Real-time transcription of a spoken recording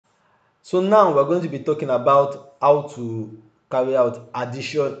So now we're going to be talking about how to carry out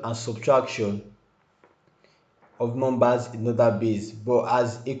addition and subtraction of numbers in other base. But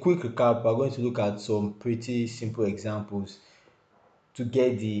as a quick recap, we're going to look at some pretty simple examples to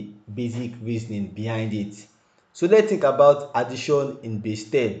get the basic reasoning behind it. So let's think about addition in base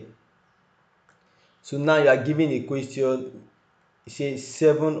 10. So now you are given a question, it says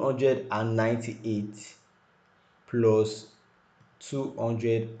 798 plus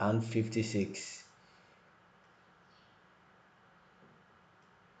 256.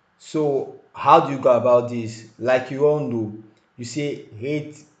 So how do you go about this? Like you all know, you say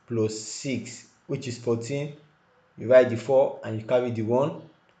 8 plus 6, which is 14. You write the 4 and you carry the 1.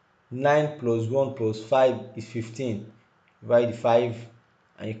 9 plus 1 plus 5 is 15. You write the 5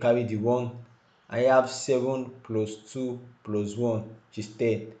 and you carry the 1. And you have 7 plus 2 plus 1, which is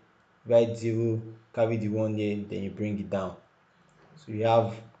 10. You write 0, carry the 1 here, then you bring it down. So you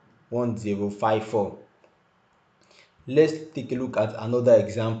have 1054. Let's take a look at another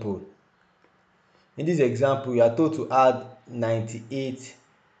example. In this example, you are told to add 98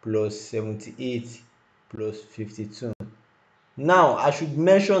 plus 78 plus 52. Now, I should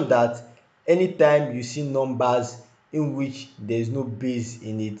mention that anytime you see numbers in which there is no base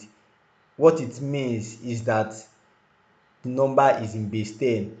in it, what it means is that the number is in base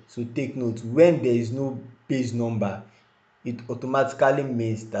 10. So take note, when there is no base number, it automatically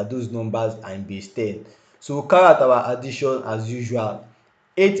means that those numbers are in base 10. So we'll carry out our addition as usual.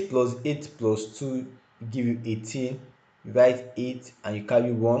 8 plus 8 plus 2 give you 18. You write 8 and you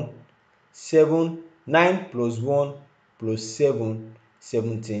carry 1. 7, 9 plus 1 plus 7,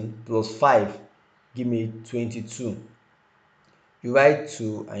 17 plus 5 give me 22. You write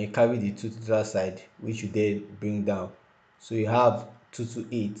 2 and you carry the 2 to the other side, which you then bring down. So you have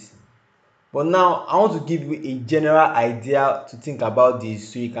 228. But now I want to give you a general idea to think about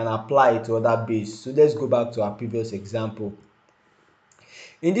this so you can apply it to other base. So let's go back to our previous example.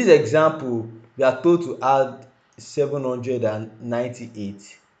 In this example, we are told to add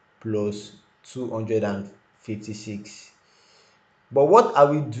 798 plus 256. But what are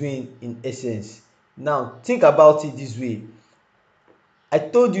we doing in essence? Now think about it this way. I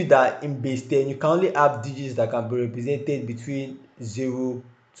told you that in base 10 you can only have digits that can be represented between 0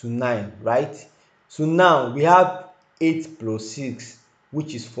 to 9, right? So now we have 8 plus 6,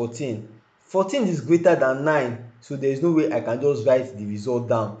 which is 14. 14 is greater than 9, so there is no way I can just write the result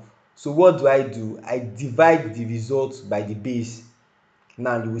down. So what do? I divide the result by the base.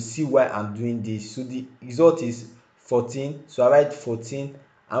 Now you will see why I'm doing this. So the result is 14, so I write 14.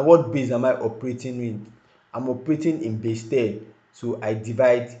 And what base am I operating in? I'm operating in base 10, so I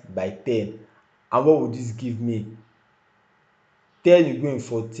divide by 10. And what would this give me? 10 will go in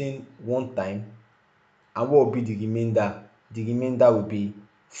 14 one time, and what will be the remainder? The remainder will be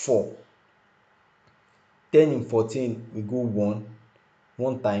 4. 10 in 14 will go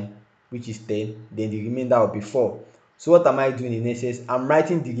one time, which is 10, then the remainder will be 4. So what am I doing in essence? I'm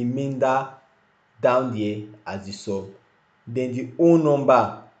writing the remainder down there as the sum. Then the whole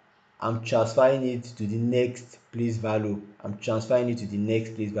number, I'm transferring it to the next place value. I'm transferring it to the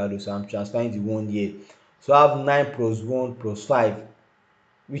next place value. So I'm transferring the 1 here. So I have 9 plus 1 plus 5,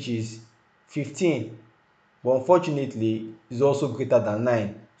 which is 15. But unfortunately, it's also greater than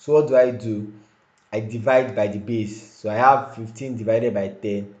 9. So what do? I divide by the base. So I have 15 divided by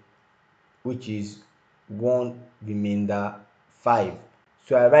 10, which is 1 remainder 5.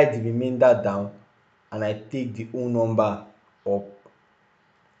 So I write the remainder down and I take the whole number up,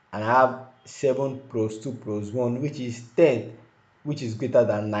 and I have 7 plus 2 plus 1, which is 10, which is greater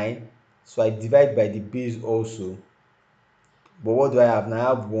than 9. So I divide by the base also. But what do I have now?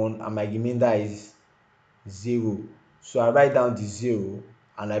 I have 1 and my remainder is 0. So I write down the 0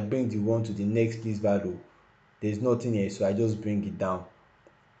 and I bring the 1 to the next place value. There's nothing here, so I just bring it down.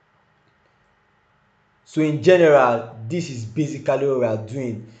 So in general, this is basically what we are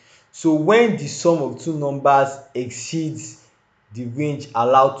doing. So when the sum of two numbers exceeds the range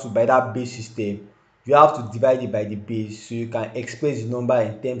allowed to by that base system, you have to divide it by the base, so you can express the number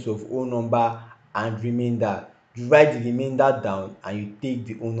in terms of whole number and remainder. You write the remainder down and you take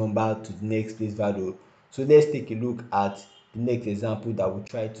the whole number to the next place value. So let's take a look at the next example that we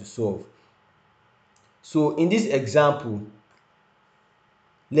try to solve. So in this example,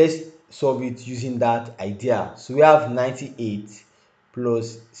 let's solve it using that idea. So we have 98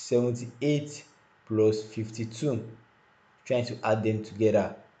 plus 78 plus 52, trying to add them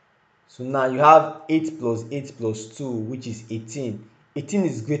together. So now you have 8 plus 8 plus 2, which is 18. 18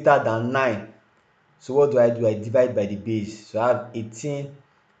 is greater than 9. So what do? I divide by the base. So I have 18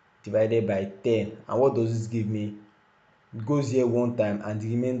 divided by 10. And what does this give me? it goes here one time and the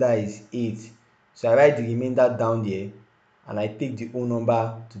remainder is 8. So I write the remainder down there and I take the whole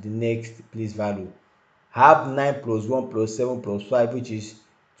number to the next place value. I have 9 plus 1 plus 7 plus 5, which is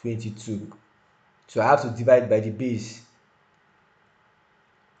 22. So I have to divide by the base.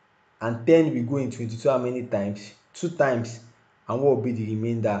 And 10 will go in 22 how many times? 2 times. And what will be the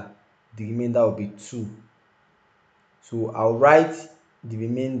remainder? The remainder will be 2. So I'll write the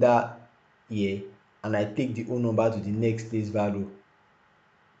remainder here and I take the whole number to the next place value,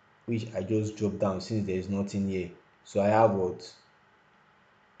 which I just drop down since there is nothing here. So I have what?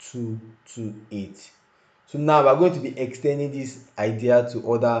 228. So now we are going to be extending this idea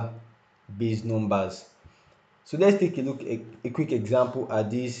to other base numbers. So let's take a look at a quick example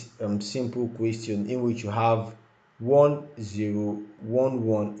at this simple question in which you have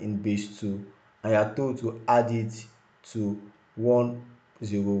 1011 in base 2 and you are told to add it to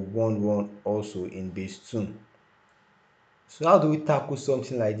 1011 also in base 2. So how do we tackle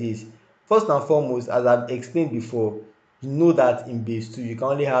something like this? First and foremost, as I've explained before, you know that in base 2 you can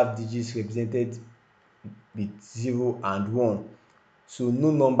only have digits represented with 0 and 1. So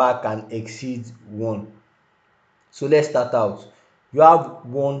no number can exceed 1. So let's start out. You have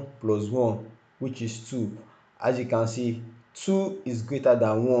 1 plus 1, which is 2. As you can see, 2 is greater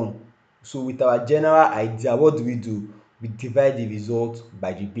than 1. So with our general idea, what do? We divide the result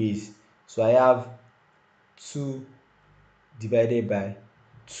by the base. So I have 2 divided by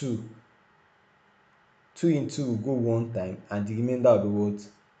 2. 2 into will go one time and the remainder will be what?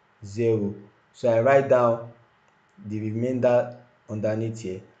 0. So I write down the remainder underneath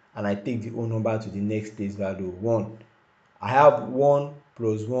here and I take the whole number to the next place value, 1. I have 1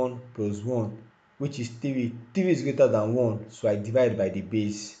 plus 1 plus 1, which is 3. 3 is greater than 1, so I divide by the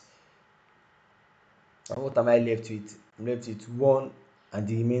base. And what am I left with? I'm left with 1 and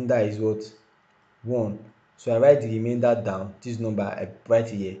the remainder is what? 1. So I write the remainder down, this number I write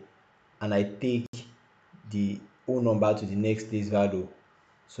here, and I take the whole number to the next place value.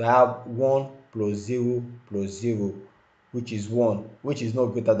 So I have 1 plus 0, which is 1, which is not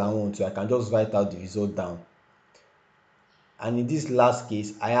greater than 1, so I can just write out the result down. And in this last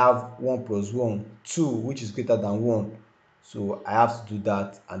case, I have 1 plus 1, 2, which is greater than 1. So I have to do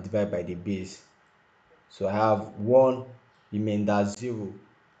that and divide by the base. So I have 1 remainder 0.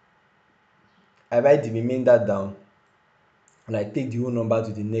 I write the remainder down and I take the whole number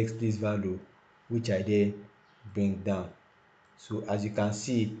to the next place value, which I then bring down. So as you can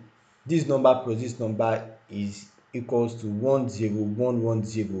see, this number plus this number is equals to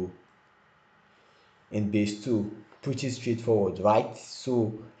 10110 in base 2. Pretty straightforward, right?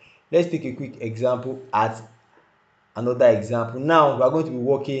 So let's take a quick example at another example. Now we are going to be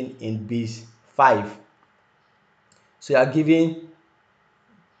working in base 5. So you are given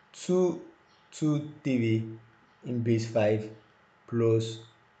 223 in base 5 plus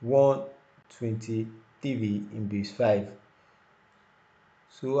 123 in base 5.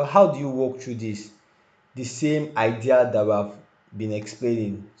 So how do you work through this? The same idea that we have been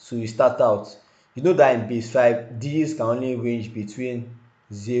explaining. So you start out, you know that in base 5 digits can only range between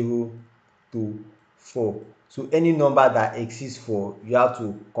 0 to 4. So any number that exceeds 4, you have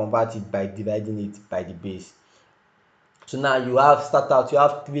to convert it by dividing it by the base. So now you have start out, you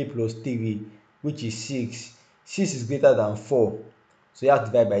have 3 plus 3, which is 6. 6 is greater than 4. So you have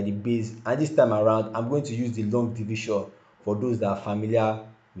to divide by the base. And this time around, I'm going to use the long division for those that are familiar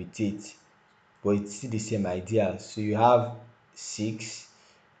with it. But it's still the same idea. So you have 6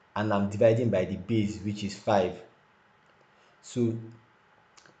 and I'm dividing by the base, which is 5. So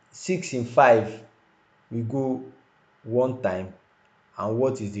 6 in 5 will go one time, and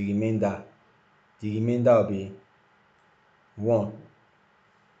what is the remainder? The remainder will be 1.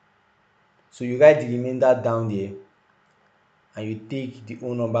 So you write the remainder down there and you take the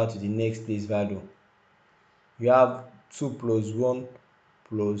whole number to the next place value. You have 2 plus 1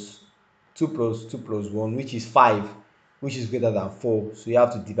 plus 2 plus 2 plus 1, which is 5, which is greater than 4. So you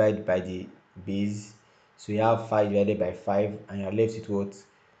have to divide by the base. So you have 5 divided by 5 and you are left with what?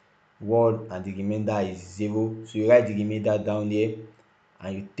 1 and the remainder is 0. So you write the remainder down there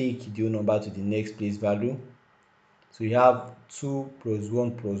and you take the whole number to the next place value. So you have 2 plus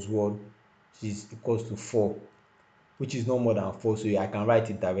 1 plus 1, which is equals to 4, which is no more than 4. So I can write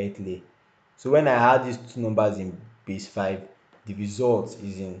it directly. So when I add these two numbers in base 5, the result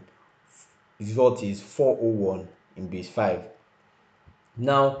is 401 in base 5.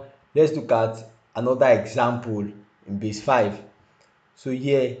 Now let's look at another example in base 5. So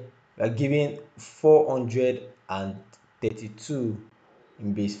here we are given 432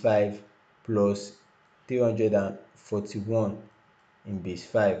 in base 5 plus 341 in base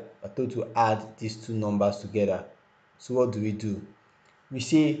 5. I told to add these two numbers together. So what do? We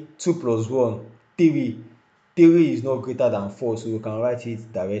say 2 plus 1, 3. 3 is not greater than 4, so we can write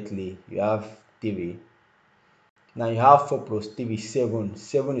it directly. You have 3. Now you have 4 plus 3, 7.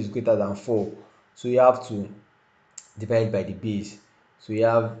 7 is greater than 4, so you have to divide by the base. So you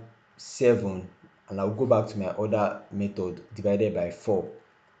have 7, and I'll go back to my other method, divided by 4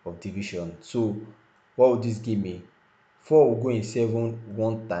 of division. So what will this give me? 4 will go in 7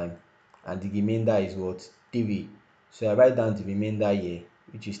 one time, and the remainder is what? 3. So I write down the remainder here,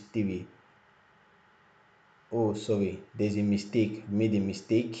 which is 3. Oh, sorry, there's a mistake. Made a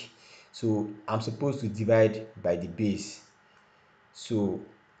mistake. So I'm supposed to divide by the base. So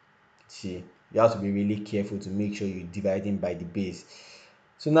see, you have to be really careful to make sure you're dividing by the base.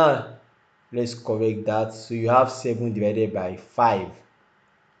 So now let's correct that. So you have 7 divided by 5,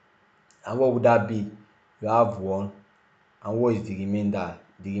 and what would that be? You have 1, and what is the remainder?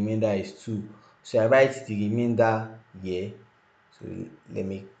 The remainder is 2. So I write the remainder here. So let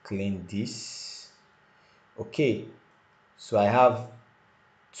me clean this. Okay, so I have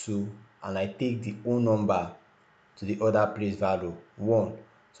 2, and I take the whole number to the other place value 1.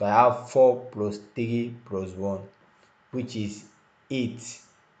 So I have 4 plus 3 plus 1, which is 8,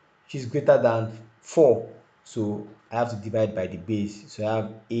 which is greater than 4. So I have to divide by the base. So I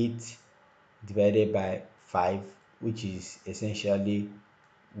have 8 divided by 5, which is essentially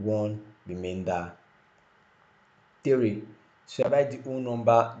 1 remainder 3. So I write the whole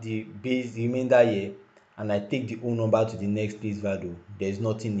number, the base, the remainder here, and I take the whole number to the next place value. There's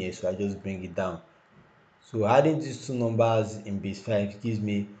nothing here, so I just bring it down. So adding these two numbers in base 5 gives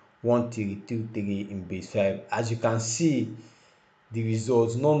me 1323 in base 5. As you can see, the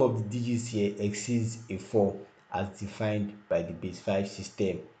result, none of the digits here exceeds a 4 as defined by the base 5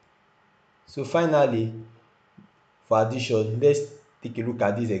 system. So finally, for addition, let's take a look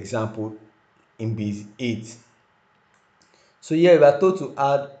at this example in base 8. So here we are told to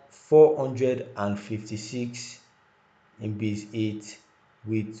add 456 in base 8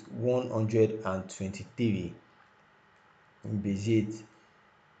 with 123 in base 8.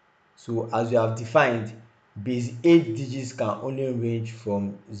 So as we have defined, base 8 digits can only range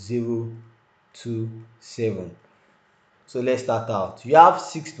from 0 to 7. So let's start out. You have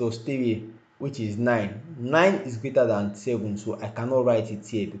 6 plus 3, which is 9. 9 is greater than 7, so I cannot write it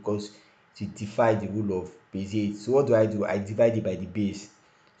here because it defy the rule of base 8. So what do? I divide it by the base.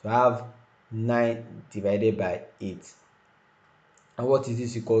 So I have 9 divided by 8. And what is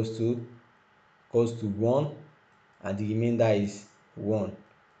this equals to? Equals to 1, and the remainder is 1.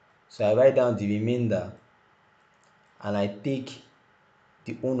 So I write down the remainder, and I take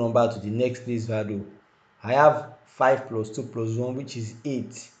the whole number to the next place value. I have 5 plus 2 plus 1, which is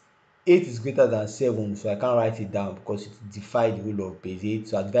 8. 8 is greater than 7, so I can't write it down because it defies the rule of base 8.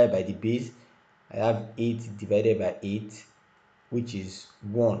 So I divide by the base. I have 8 divided by 8, which is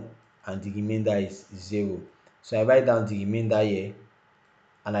 1, and the remainder is 0. So I write down the remainder here,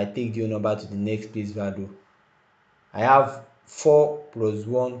 and I take the whole number to the next place value. I have 4 plus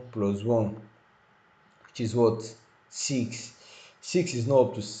 1 plus 1, which is what? 6. 6 is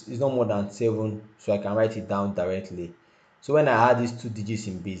not more than 7, so I can write it down directly. So when I add these two digits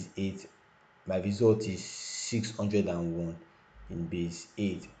in base 8, my result is 601 in base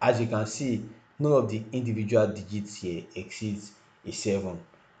 8. As you can see, none of the individual digits here exceeds a 7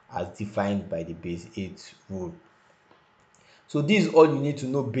 as defined by the base 8 rule. So this is all you need to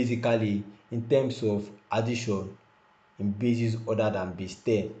know basically in terms of addition in bases other than base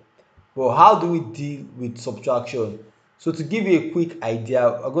 10. But how do we deal with subtraction? So to give you a quick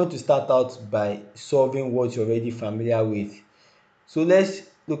idea, we're going to start out by solving what you're already familiar with. So let's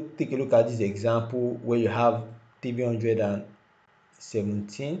take a look at this example where you have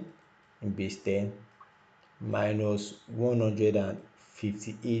 317 in base 10 minus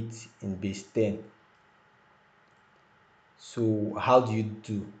 158 in base 10. So how do?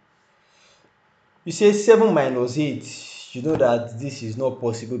 You say 7 minus 8. You know that this is not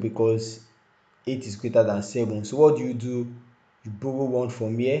possible because 8 is greater than 7. So what do? You borrow 1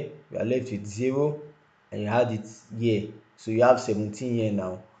 from here, you are left with 0, and you add it here. So you have 17 here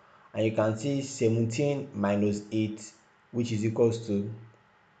now. And you can see 17 minus 8, which is equals to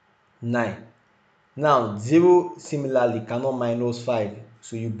 9. Now 0 similarly cannot minus 5.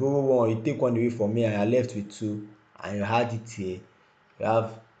 So you borrow 1, you take 1 away from here, and you are left with 2, and you add it here. You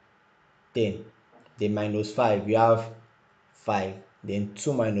have 10. Then minus 5, you have 5. Then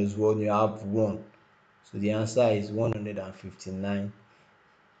 2 minus 1, you have 1. So the answer is 159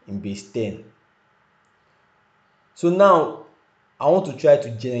 in base 10. So now I want to try to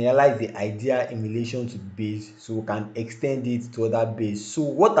generalize the idea in relation to base so we can extend it to other base. So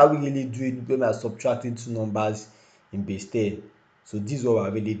what are we really doing when we are subtracting two numbers in base 10. So this is what we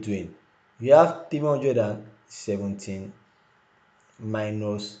are really doing. We have 317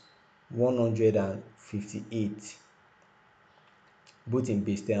 minus 158, both in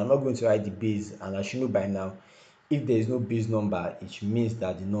base 10. I'm not going to write the base, and I should know by now, if there is no base number, it means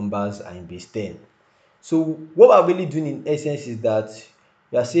that the numbers are in base 10. So what we are really doing in essence is that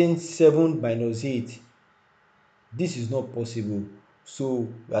we are saying 7 minus 8. This is not possible. So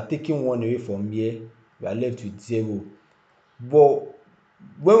we are taking 1 away from here. We are left with 0. But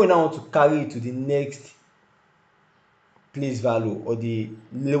when we now want to carry it to the next place value or the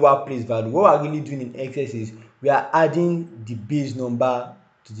lower place value, what we are really doing in excess is we are adding the base number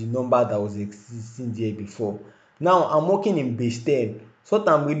to the number that was existing there before. Now I'm working in base 10. So what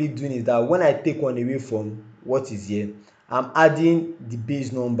I'm really doing is that when I take 1 away from what is here, I'm adding the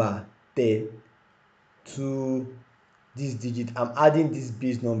base number 10 to this digit. I'm adding this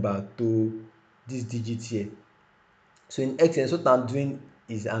base number to this digit here. So in essence, what I'm doing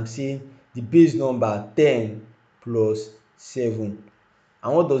is I'm saying the base number 10 plus 7.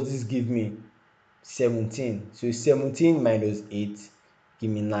 And what does this give me? 17. So 17 minus 8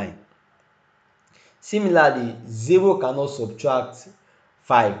 give me 9. Similarly, 0 cannot subtract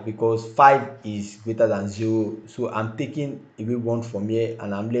 5 because 5 is greater than 0. So I'm taking away 1 from here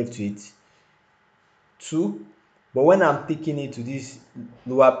and I'm left with 2. But when I'm taking it to this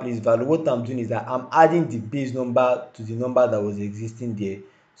lower place value, what I'm doing is that I'm adding the base number to the number that was existing there.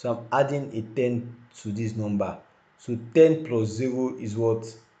 So I'm adding a 10 to this number. So 10 plus 0 is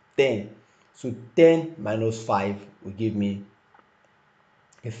what? 10. So 10 minus 5 will give me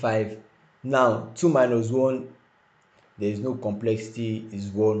a 5. Now 2 minus 1, there is no complexity, is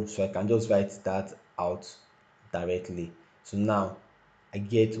 1. So I can just write that out directly. So now I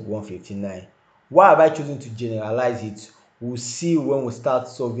get 159. Why have I chosen to generalize it? We'll see when we start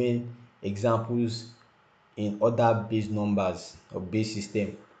solving examples in other base numbers or base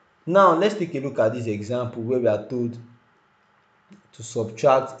system. Now let's take a look at this example where we are told to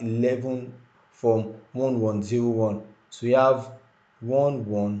subtract 11 from 1101. So we have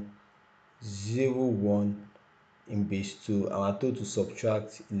 1101 in base 2 and we are told to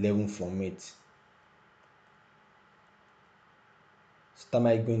subtract 11 from it. So what am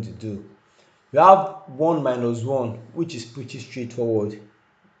I going to do? We have 1 minus 1, which is pretty straightforward,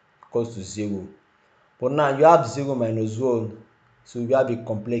 equals to 0. But now you have 0 minus 1, so we have a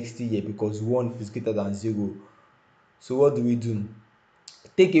complexity here because 1 is greater than 0. So what do?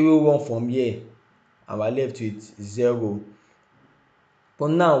 Take away 1 from here and we are left with 0.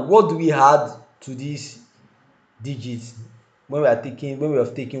 But now what do we add to this digits when we have taken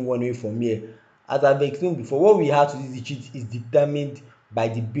 1 away from here? As I've explained before, what we add to this digit is determined by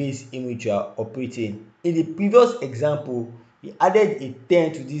the base in which you are operating. In the previous example, we added a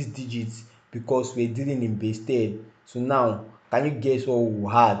 10 to these digits because we're dealing in base 10. So now, can you guess what we will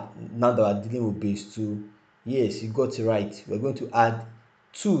add now that we're dealing with base 2? Yes, you got it right. We're going to add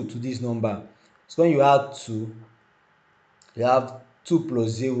 2 to this number. So when you add 2, you have 2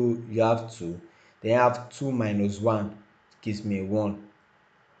 plus 0, you have 2. Then you have 2 minus 1, gives me 1.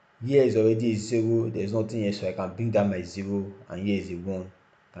 Here is already a 0, there's nothing here, so I can bring down my 0, and here is a 1,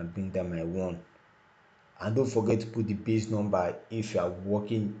 I can bring down my 1. And don't forget to put the base number if you are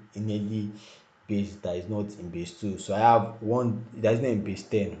working in any base that is not in base 2. So I have 1 that is not in base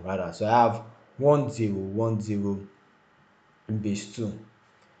 10 rather. So I have 1010 in base 2.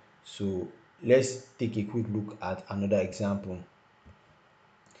 So let's take a quick look at another example.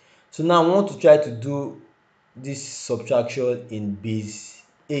 So now I want to try to do this subtraction in base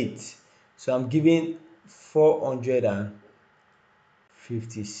 8. So I'm giving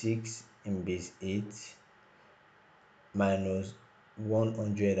 456 in base 8 minus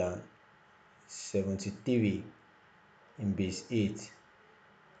 173 in base 8.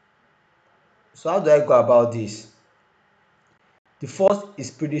 So how do I go about this? The first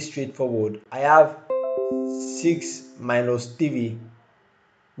is pretty straightforward. I have 6 minus 3,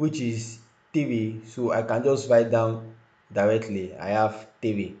 which is 3. So I can just write down directly. I have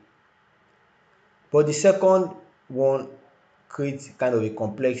 3. But the second one creates kind of a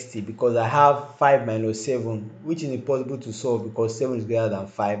complexity because I have 5 minus 7, which is impossible to solve because 7 is greater than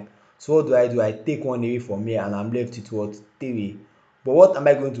 5. So what do? I take 1 away from here and I'm left with what? 3. But what am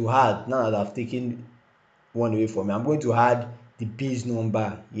I going to add now that I've taken 1 away from here? I'm going to add the base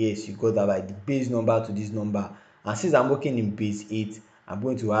number. Yes, you got that right. The base number to this number. And since I'm working in base 8, I'm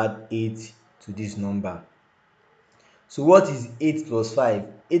going to add 8 to this number. So what is 8 plus 5?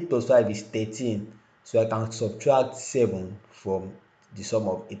 8 plus 5 is 13. So I can subtract 7 from the sum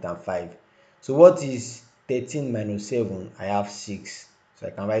of 8 and 5. So what is 13 minus 7? I have 6. So I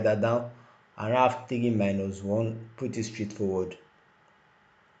can write that down. and I have 3 minus 1, pretty straightforward,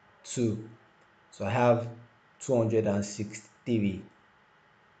 2. So I have 263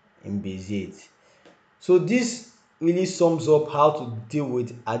 in base 8. So this really sums up how to deal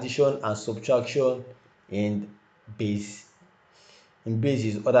with addition and subtraction in base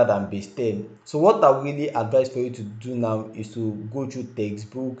bases other than base 10. So what I really advise for you to do now is to go through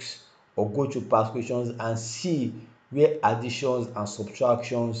textbooks or go through past questions and see where additions and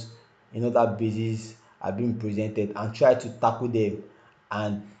subtractions in other bases are being presented and try to tackle them.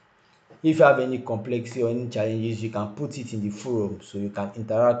 And if you have any complexity or any challenges, you can put it in the forum so you can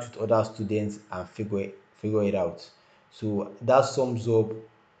interact with other students and figure it out. So that sums up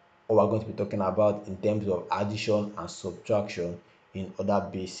what we're going to be talking about in terms of addition and subtraction in other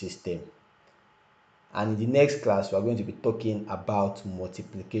base system. And in the next class, we are going to be talking about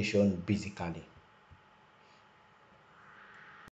multiplication basically.